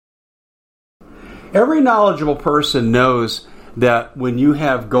Every knowledgeable person knows that when you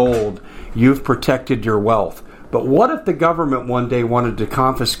have gold, you've protected your wealth. But what if the government one day wanted to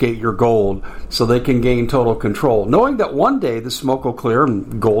confiscate your gold so they can gain total control, knowing that one day the smoke will clear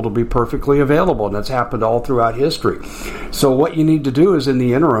and gold will be perfectly available, and that's happened all throughout history. So what you need to do is, in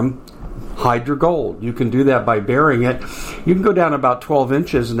the interim, hide your gold. You can do that by burying it. You can go down about 12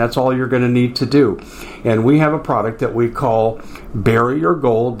 inches, and that's all you're going to need to do. And we have a product that we call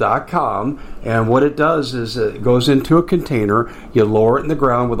buryyourgold.com, and what it does is it goes into a container. You lower it in the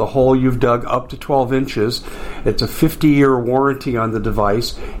ground with a hole you've dug up to 12 inches. It's a 50-year warranty on the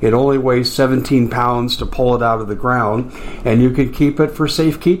device. It only weighs 17 pounds to pull it out of the ground, and you can keep it for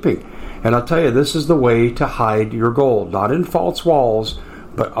safekeeping. And I'll tell you, this is the way to hide your gold. Not in false walls,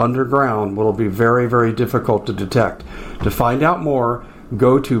 but underground, will be very, very difficult to detect. To find out more,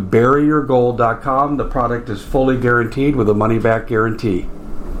 go to buryyourgold.com. The product is fully guaranteed with a money-back guarantee.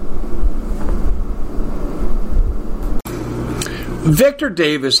 Victor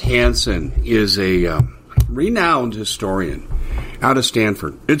Davis Hanson is a renowned historian out of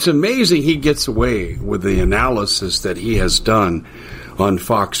Stanford. It's amazing he gets away with the analysis that he has done on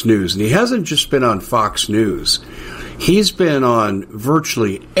Fox News. And he hasn't just been on Fox News. He's been on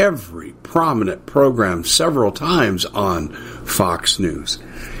virtually every prominent program several times on Fox News.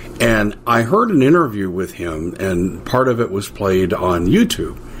 And I heard an interview with him, and part of it was played on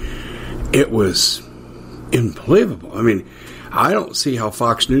YouTube. It was unbelievable. I mean, I don't see how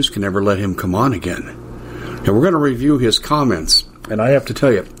Fox News can ever let him come on again. And we're going to review his comments. And I have to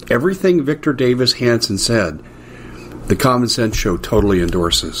tell you, everything Victor Davis Hanson said, the Common Sense Show totally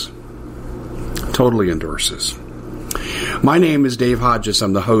endorses. Totally endorses. My name is Dave Hodges.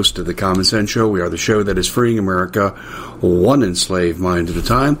 I'm the host of the Common Sense Show. We are the show that is freeing America one enslaved mind at a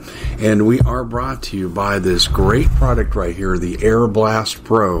time. And we are brought to you by this great product right here, the Air Blast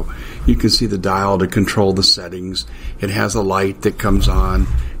Pro. You can see the dial to control the settings. It has a light that comes on.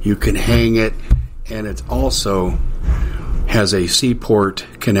 You can hang it. And it also has a Seaport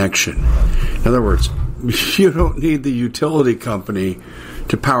connection. In other words, you don't need the utility company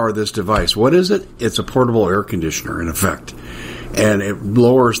to power this device. What is it? It's a portable air conditioner, in effect. And it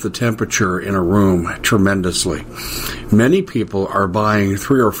lowers the temperature in a room tremendously. Many people are buying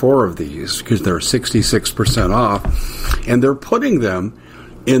 3 or 4 of these because they're 66% off, and they're putting them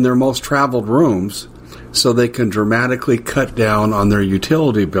in their most traveled rooms so they can dramatically cut down on their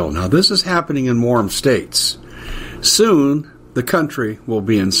utility bill. Now, this is happening in warm states. Soon, the country will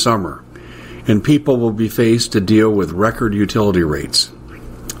be in summer, and people will be faced to deal with record utility rates.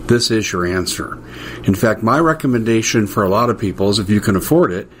 This is your answer. In fact, my recommendation for a lot of people is, if you can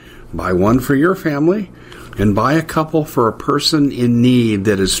afford it, buy one for your family and buy a couple for a person in need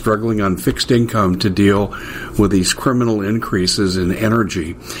that is struggling on fixed income to deal with these criminal increases in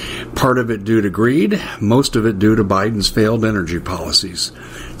energy. Part of it due to greed, most of it due to Biden's failed energy policies.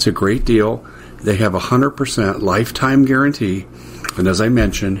 It's a great deal. They have a 100% lifetime guarantee. And as I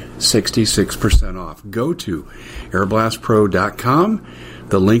mentioned, 66% off. Go to airblastpro.com.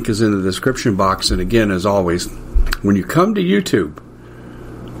 The link is in the description box. And again, as always, when you come to YouTube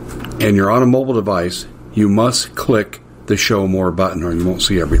and you're on a mobile device, you must click the Show More button or you won't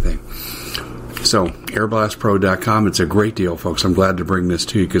see everything. So, airblastpro.com, it's a great deal, folks. I'm glad to bring this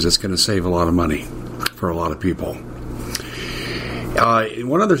to you because it's going to save a lot of money for a lot of people.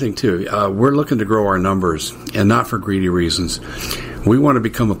 One other thing, too, we're looking to grow our numbers, and not for greedy reasons. We want to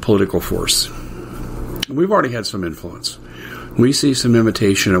become a political force. We've already had some influence. We see some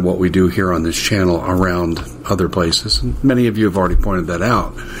imitation of what we do here on this channel around other places, and many of you have already pointed that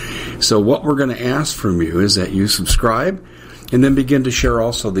out. So what we're going to ask from you is that you subscribe and then begin to share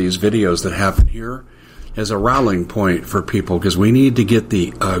also these videos that happen here as a rallying point for people, because we need to get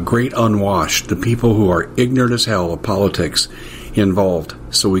the great unwashed, the people who are ignorant as hell of politics, involved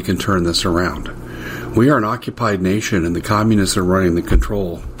so we can turn this around. We are an occupied nation, and the communists are running the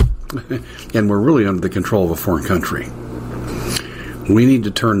control, and we're really under the control of a foreign country. We need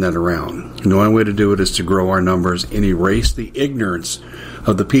to turn that around. The only way to do it is to grow our numbers and erase the ignorance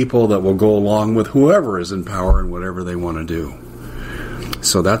of the people that will go along with whoever is in power and whatever they want to do.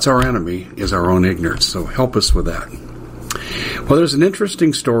 So that's our enemy, is our own ignorance. So help us with that. Well, there's an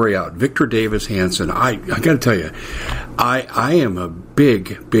interesting story out. Victor Davis Hanson. I got to tell you, I am a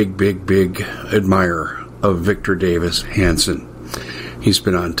big admirer of Victor Davis Hanson. He's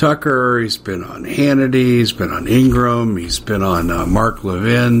been on Tucker, he's been on Hannity, he's been on Ingram, he's been on Mark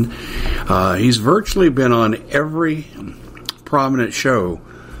Levin. He's virtually been on every prominent show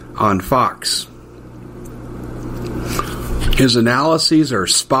on Fox. His analyses are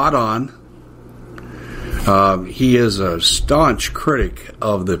spot on. He is a staunch critic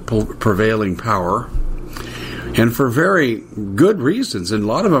of the prevailing power, and for very good reasons, and a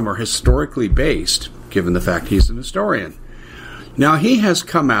lot of them are historically based, given the fact he's an historian. Now, he has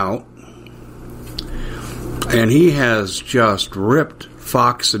come out, and he has just ripped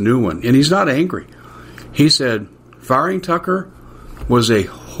Fox a new one, and he's not angry. He said, firing Tucker was a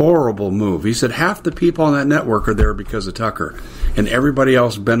horrible move. He said half the people on that network are there because of Tucker, and everybody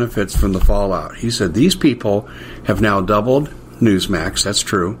else benefits from the fallout. He said these people have now doubled Newsmax, that's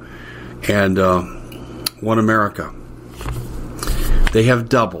true, and One America. They have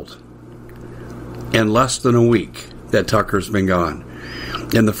doubled in less than a week that Tucker's been gone.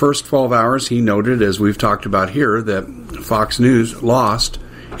 In the first 12 hours, he noted, as we've talked about here, that Fox News lost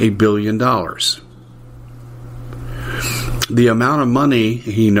 $1 billion. The amount of money,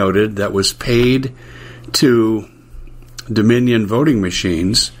 he noted, that was paid to Dominion voting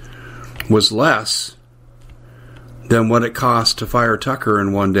machines was less than what it cost to fire Tucker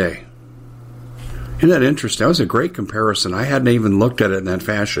in one day. Isn't that interesting? That was a great comparison. I hadn't even looked at it in that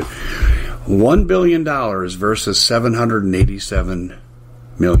fashion. $1 billion versus $787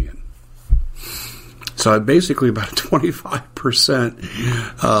 million. So basically about a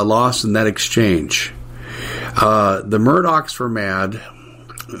 25% loss in that exchange. The Murdochs were mad,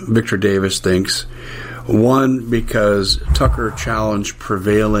 Victor Davis thinks. One, because Tucker challenged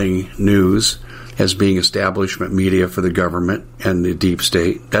prevailing news as being establishment media for the government and the deep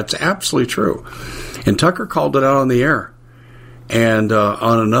state. That's absolutely true. And Tucker called it out on the air. And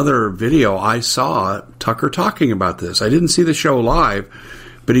on another video, I saw Tucker talking about this. I didn't see the show live,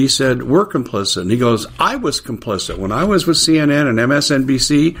 but he said, we're complicit. And he goes, I was complicit. When I was with CNN and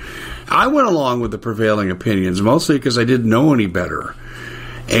MSNBC, I went along with the prevailing opinions, mostly because I didn't know any better.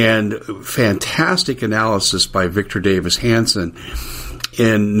 And fantastic analysis by Victor Davis Hanson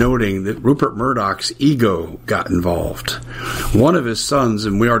in noting that Rupert Murdoch's ego got involved. One of his sons,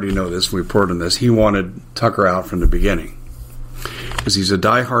 and we already know this, we reported on this, he wanted Tucker out from the beginning because he's a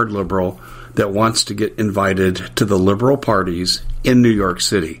diehard liberal that wants to get invited to the liberal parties in New York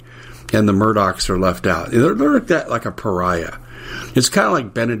City, and the Murdochs are left out. They're looked at like a pariah. It's kind of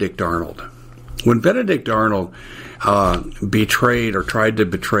like Benedict Arnold. When Benedict Arnold betrayed or tried to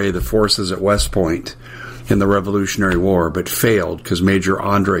betray the forces at West Point in the Revolutionary War, but failed because Major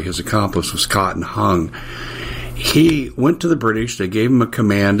Andre, his accomplice, was caught and hung, he went to the British. They gave him a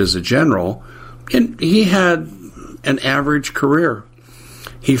command as a general, and he had an average career.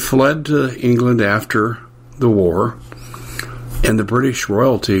 He fled to England after the war, and the British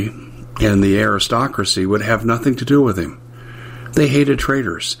royalty and the aristocracy would have nothing to do with him. They hated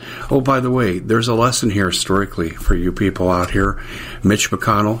traitors. Oh, by the way, there's a lesson here historically for you people out here. Mitch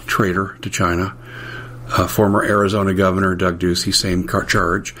McConnell, traitor to China. Former Arizona Governor Doug Ducey, same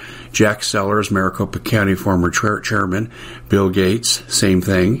charge. Jack Sellers, Maricopa County former chairman. Bill Gates, same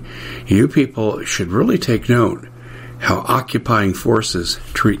thing. You people should really take note how occupying forces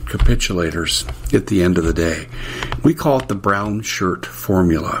treat capitulators at the end of the day. We call it the brown shirt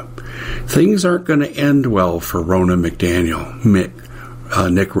formula. Things aren't going to end well for Ronna McDaniel, Mitt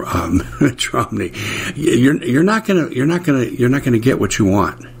Romney. You're not going to get what you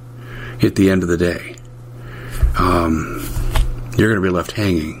want at the end of the day. You're going to be left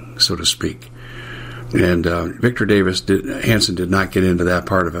hanging, so to speak. And Victor Davis Hanson did not get into that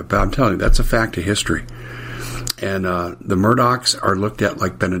part of it, but I'm telling you, that's a fact of history. And the Murdochs are looked at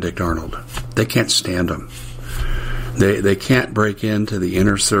like Benedict Arnold. They can't stand him. They can't break into the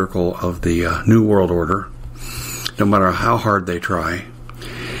inner circle of the New World Order, no matter how hard they try.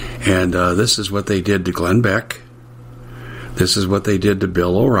 And this is what they did to Glenn Beck. This is what they did to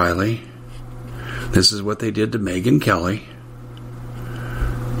Bill O'Reilly. This is what they did to Megyn Kelly.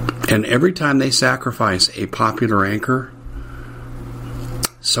 And every time they sacrifice a popular anchor,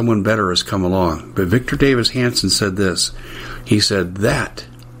 someone better has come along. But Victor Davis Hanson said this. He said, that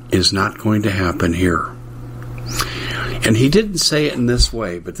is not going to happen here. And he didn't say it in this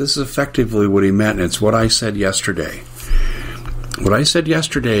way, but this is effectively what he meant, and it's what I said yesterday. What I said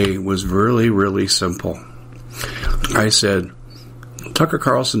yesterday was really, really simple. I said, Tucker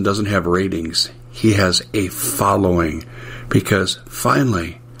Carlson doesn't have ratings. He has a following because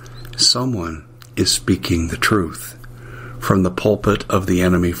finally someone is speaking the truth from the pulpit of the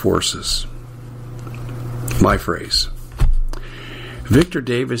enemy forces. My phrase. Victor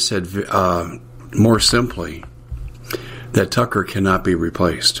Davis said more simply that Tucker cannot be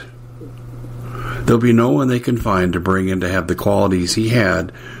replaced. There'll be no one they can find to bring in to have the qualities he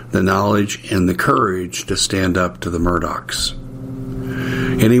had, the knowledge and the courage to stand up to the Murdochs.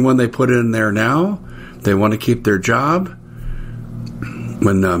 Anyone they put in there now, they want to keep their job,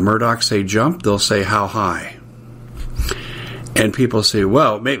 When Murdoch say jump, they'll say how high. And people say,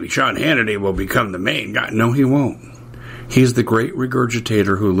 well, maybe Sean Hannity will become the main guy. No, he won't. He's the great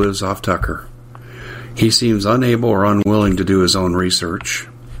regurgitator who lives off Tucker. He seems unable or unwilling to do his own research.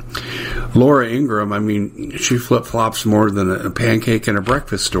 Laura Ingraham, I mean, she flip-flops more than a pancake in a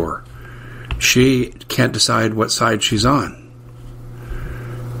breakfast store. She can't decide what side she's on.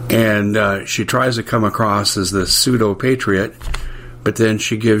 And she tries to come across as the pseudo-patriot, but then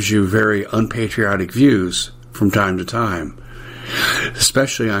she gives you very unpatriotic views from time to time,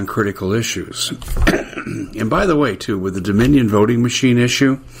 especially on critical issues. And by the way, too, with the Dominion voting machine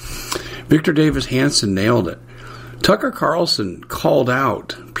issue, Victor Davis Hanson nailed it. Tucker Carlson called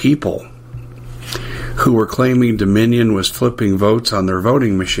out people who were claiming Dominion was flipping votes on their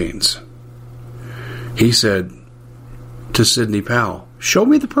voting machines. He said to Sidney Powell, show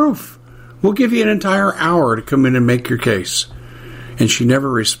me the proof. We'll give you an entire hour to come in and make your case. And she never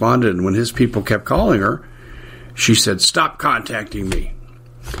responded. And when his people kept calling her, she said, stop contacting me.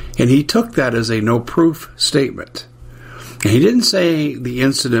 And he took that as a no-proof statement. And he didn't say the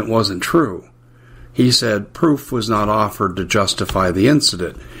incident wasn't true. He said proof was not offered to justify the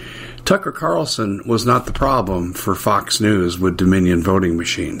incident. Tucker Carlson was not the problem for Fox News with Dominion voting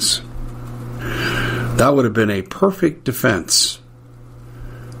machines. That would have been a perfect defense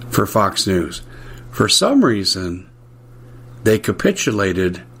for Fox News. For some reason, they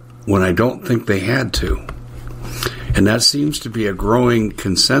capitulated when I don't think they had to. And that seems to be a growing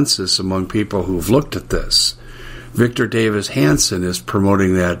consensus among people who've looked at this. Victor Davis Hanson is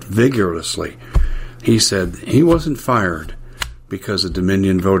promoting that vigorously. He said he wasn't fired because of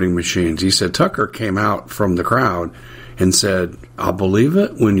Dominion voting machines. He said Tucker came out from the crowd and said, I'll believe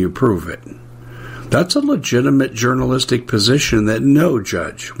it when you prove it. That's a legitimate journalistic position that no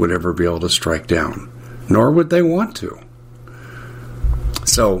judge would ever be able to strike down, nor would they want to.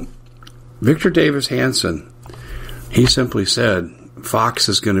 So, Victor Davis Hanson, he simply said, Fox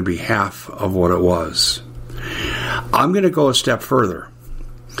is going to be half of what it was. I'm going to go a step further.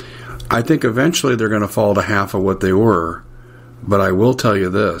 I think eventually they're going to fall to half of what they were, but I will tell you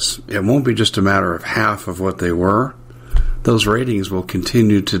this, it won't be just a matter of half of what they were. Those ratings will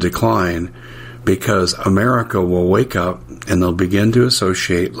continue to decline because America will wake up and they'll begin to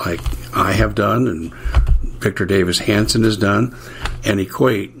associate, like I have done and Victor Davis Hanson has done, and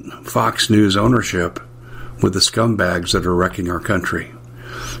equate Fox News ownership with the scumbags that are wrecking our country,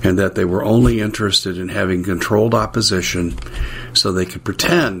 and that they were only interested in having controlled opposition so they could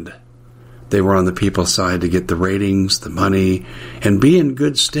pretend they were on the people's side to get the ratings, the money, and be in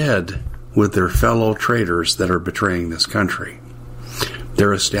good stead with their fellow traitors that are betraying this country.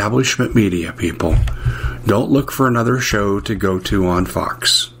 They're establishment media people. Don't look for another show to go to on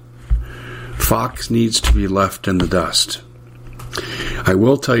Fox. Fox needs to be left in the dust. I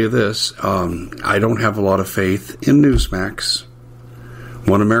will tell you this, I don't have a lot of faith in Newsmax.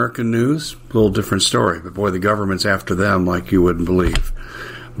 One American News, a little different story, but boy, the government's after them like you wouldn't believe.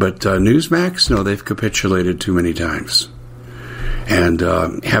 But Newsmax, no, they've capitulated too many times. And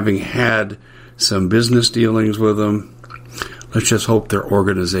having had some business dealings with them, let's just hope their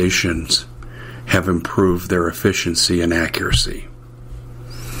organizations have improved their efficiency and accuracy.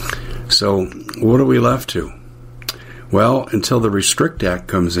 So, what are we left to? Well, until the Restrict Act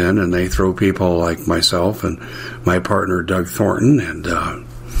comes in and they throw people like myself and my partner Doug Thornton and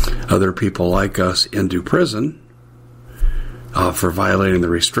other people like us into prison for violating the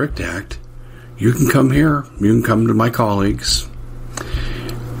Restrict Act, you can come here, you can come to my colleagues.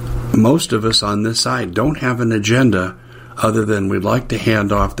 Most of us on this side don't have an agenda other than we'd like to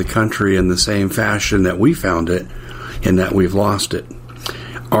hand off the country in the same fashion that we found it and that we've lost it.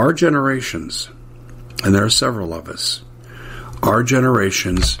 Our generations, and there are several of us, our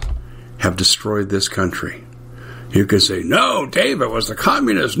generations have destroyed this country. You could say, no, Dave, it was the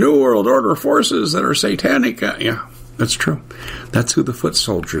communist New World Order forces that are satanic. Yeah, that's true. That's who the foot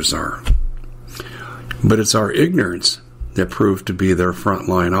soldiers are. But it's our ignorance that proved to be their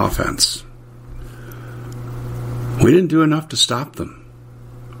frontline offense. We didn't do enough to stop them.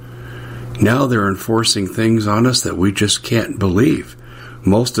 Now they're enforcing things on us that we just can't believe.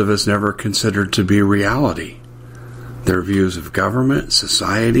 Most of us never considered to be reality. Their views of government,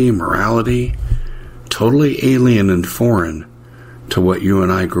 society, morality, totally alien and foreign to what you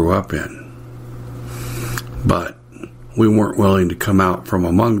and I grew up in. But we weren't willing to come out from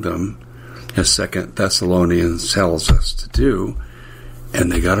among them, as 2 Thessalonians tells us to do,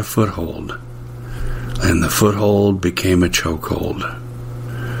 and they got a foothold. And the foothold became a chokehold.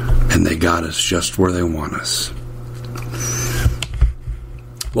 And they got us just where they want us.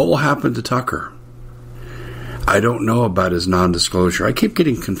 What will happen to Tucker? I don't know about his non-disclosure. I keep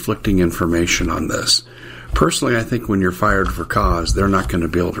getting conflicting information on this. Personally, I think when you're fired for cause, they're not going to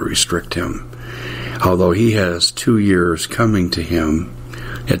be able to restrict him. Although he has 2 years coming to him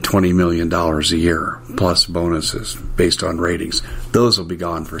at $20 million a year, plus bonuses based on ratings. Those will be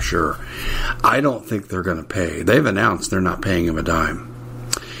gone for sure. I don't think they're going to pay. They've announced they're not paying him a dime.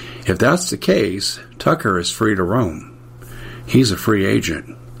 If that's the case, Tucker is free to roam. He's a free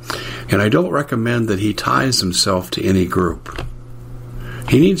agent. And I don't recommend that he ties himself to any group.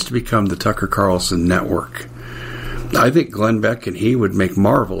 He needs to become the Tucker Carlson Network. I think Glenn Beck and he would make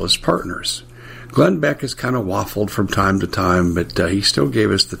marvelous partners. Glenn Beck has kind of waffled from time to time, but he still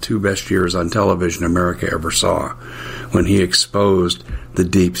gave us the 2 best years on television America ever saw when he exposed the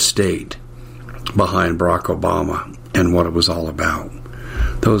deep state behind Barack Obama and what it was all about.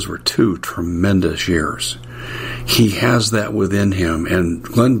 Those were 2 tremendous years. He has that within him, and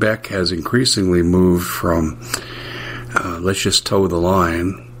Glenn Beck has increasingly moved from let's just toe the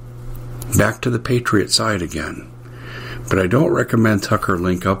line back to the Patriot side again. But I don't recommend Tucker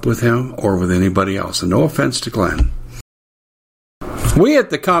link up with him or with anybody else. And no offense to Glenn. We at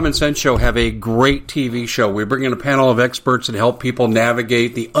the Common Sense Show have a great TV show. We bring in a panel of experts that help people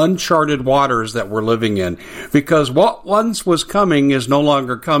navigate the uncharted waters that we're living in. Because what once was coming is no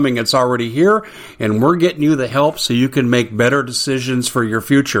longer coming. It's already here. And we're getting you the help so you can make better decisions for your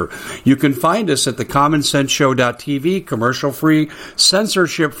future. You can find us at thecommonsenseshow.tv, commercial-free,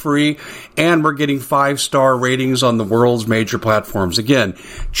 censorship-free, and we're getting 5-star ratings on the world's major platforms. Again,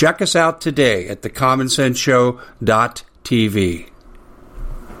 check us out today at thecommonsenseshow.tv.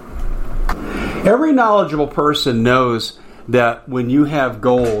 Every knowledgeable person knows that when you have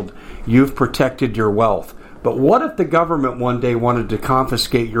gold, you've protected your wealth. But what if the government one day wanted to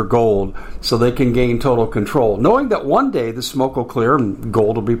confiscate your gold so they can gain total control, knowing that one day the smoke will clear and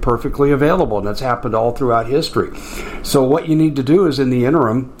gold will be perfectly available, and that's happened all throughout history. So what you need to do is, in the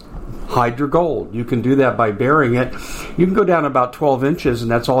interim, hide your gold. You can do that by burying it. You can go down about 12 inches, and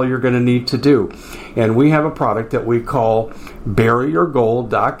that's all you're going to need to do. And we have a product that we call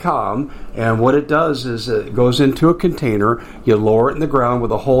buryyourgold.com, and what it does is it goes into a container. You lower it in the ground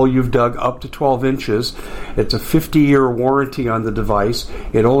with a hole you've dug up to 12 inches. It's a 50-year warranty on the device.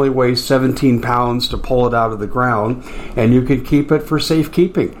 It only weighs 17 pounds to pull it out of the ground, and you can keep it for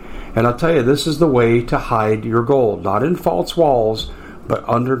safekeeping. And I'll tell you, this is the way to hide your gold. Not in false walls, but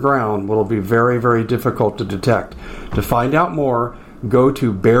underground will be very, very difficult to detect. To find out more, go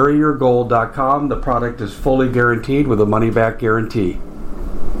to buryyourgold.com. The product is fully guaranteed with a money-back guarantee.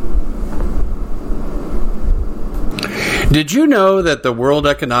 Did you know that the World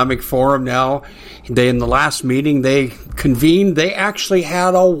Economic Forum now, in the last meeting they convened, they actually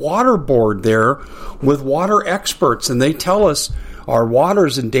had a water board there with water experts, and they tell us our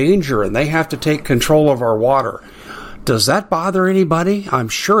water's in danger and they have to take control of our water. Does that bother anybody? I'm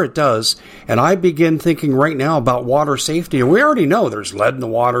sure it does. And I begin thinking right now about water safety. And we already know there's lead in the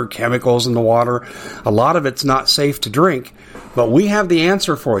water, chemicals in the water. A lot of it's not safe to drink. But we have the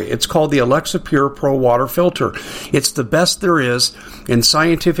answer for you. It's called the Alexa Pure Pro Water Filter. It's the best there is, and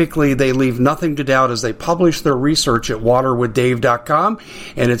scientifically they leave nothing to doubt as they publish their research at waterwithdave.com,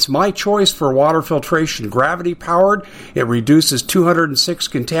 and it's my choice for water filtration. Gravity-powered, it reduces 206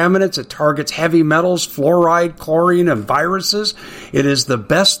 contaminants, it targets heavy metals, fluoride, chlorine, and viruses. It is the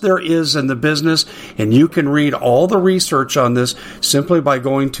best there is in the business, and you can read all the research on this simply by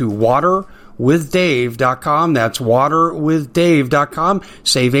going to waterwithdave.com. That's waterwithdave.com.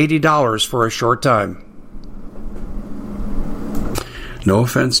 Save $80 for a short time. No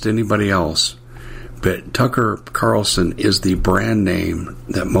offense to anybody else, but Tucker Carlson is the brand name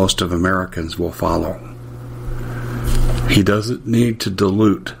that most of Americans will follow. He doesn't need to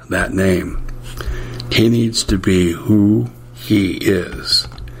dilute that name. He needs to be who he is,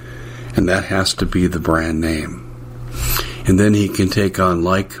 and that has to be the brand name. And then he can take on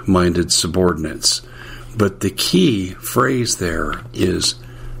like-minded subordinates. But the key phrase there is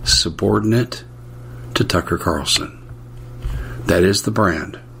subordinate to Tucker Carlson. That is the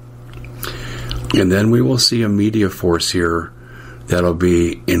brand. And then we will see a media force here that'll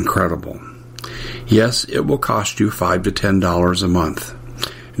be incredible. Yes, it will cost you $5 to $10 a month.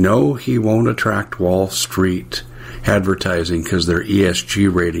 No, he won't attract Wall Street advertising because their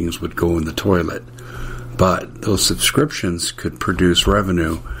ESG ratings would go in the toilet. But those subscriptions could produce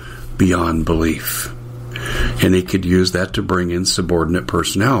revenue beyond belief. And he could use that to bring in subordinate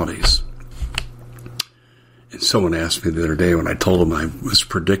personalities. And someone asked me the other day when I told him I was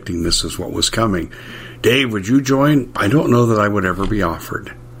predicting this is what was coming, Dave, would you join? I don't know that I would ever be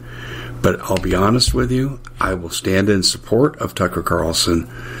offered. But I'll be honest with you, I will stand in support of Tucker Carlson,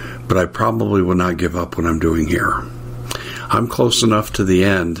 but I probably will not give up what I'm doing here. I'm close enough to the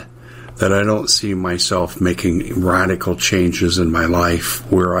end that I don't see myself making radical changes in my life,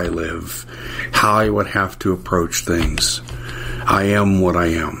 where I live, how I would have to approach things. I am what I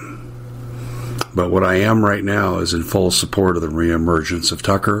am. But what I am right now is in full support of the reemergence of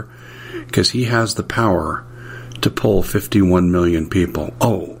Tucker, because he has the power to pull 51 million people.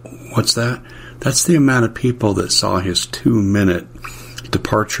 Oh, what's that? That's the amount of people that saw his 2-minute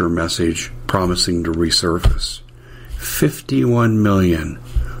departure message promising to resurface. 51 million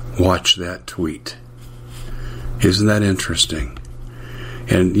watched that tweet. Isn't that interesting?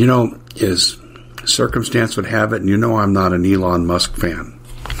 And, as circumstance would have it, and I'm not an Elon Musk fan.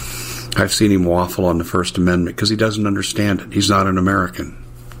 I've seen him waffle on the First Amendment because he doesn't understand it. He's not an American.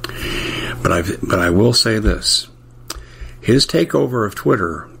 But I will say this. His takeover of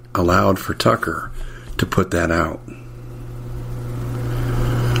Twitter allowed for Tucker to put that out.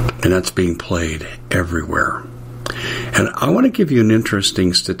 And that's being played everywhere. And I want to give you an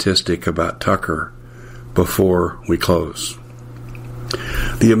interesting statistic about Tucker before we close.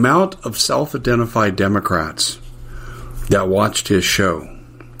 The amount of self-identified Democrats that watched his show,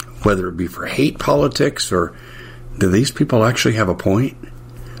 whether it be for hate politics or do these people actually have a point?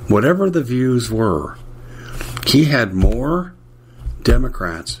 Whatever the views were, he had more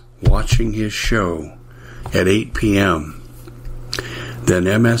Democrats watching his show at 8 p.m. than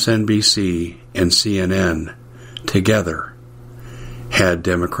MSNBC and CNN together had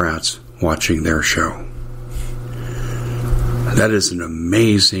Democrats watching their show. That is an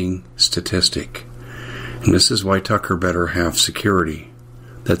amazing statistic. And this is why Tucker better have security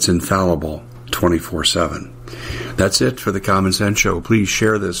that's infallible 24/7. That's it for the Common Sense Show. Please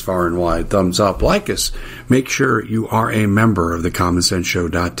share this far and wide. Thumbs up. Like us. Make sure you are a member of the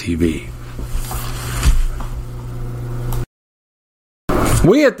CommonSenseShow.tv.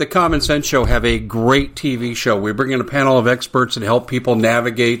 We at the Common Sense Show have a great TV show. We bring in a panel of experts and help people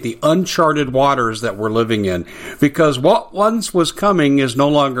navigate the uncharted waters that we're living in. Because what once was coming is no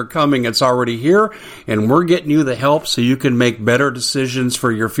longer coming. It's already here, and we're getting you the help so you can make better decisions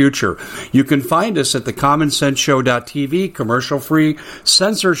for your future. You can find us at the CommonSenseShow.tv, commercial-free,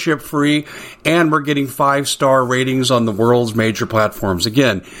 censorship-free, and we're getting 5-star ratings on the world's major platforms.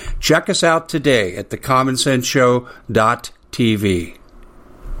 Again, check us out today at the CommonSenseShow.tv.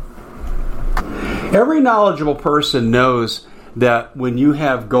 Every knowledgeable person knows that when you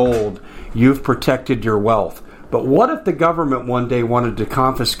have gold, you've protected your wealth. But what if the government one day wanted to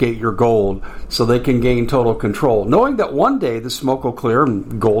confiscate your gold so they can gain total control, knowing that one day the smoke will clear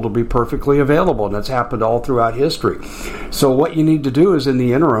and gold will be perfectly available, and that's happened all throughout history. So what you need to do is, in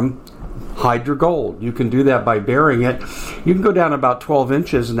the interim, hide your gold. You can do that by burying it. You can go down about 12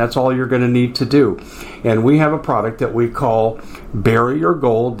 inches, and that's all you're going to need to do. And we have a product that we call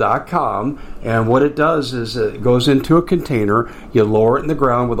buryyourgold.com, and what it does is it goes into a container. You lower it in the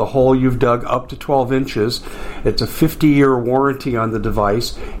ground with a hole you've dug up to 12 inches. It's a 50-year warranty on the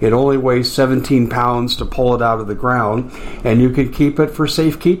device. It only weighs 17 pounds to pull it out of the ground, and you can keep it for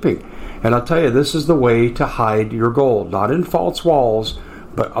safekeeping. And I'll tell you, this is the way to hide your gold. Not in false walls,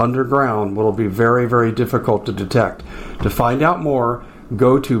 but underground, will be very, very difficult to detect. To find out more,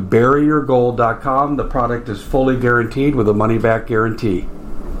 go to buryyourgold.com. The product is fully guaranteed with a money-back guarantee.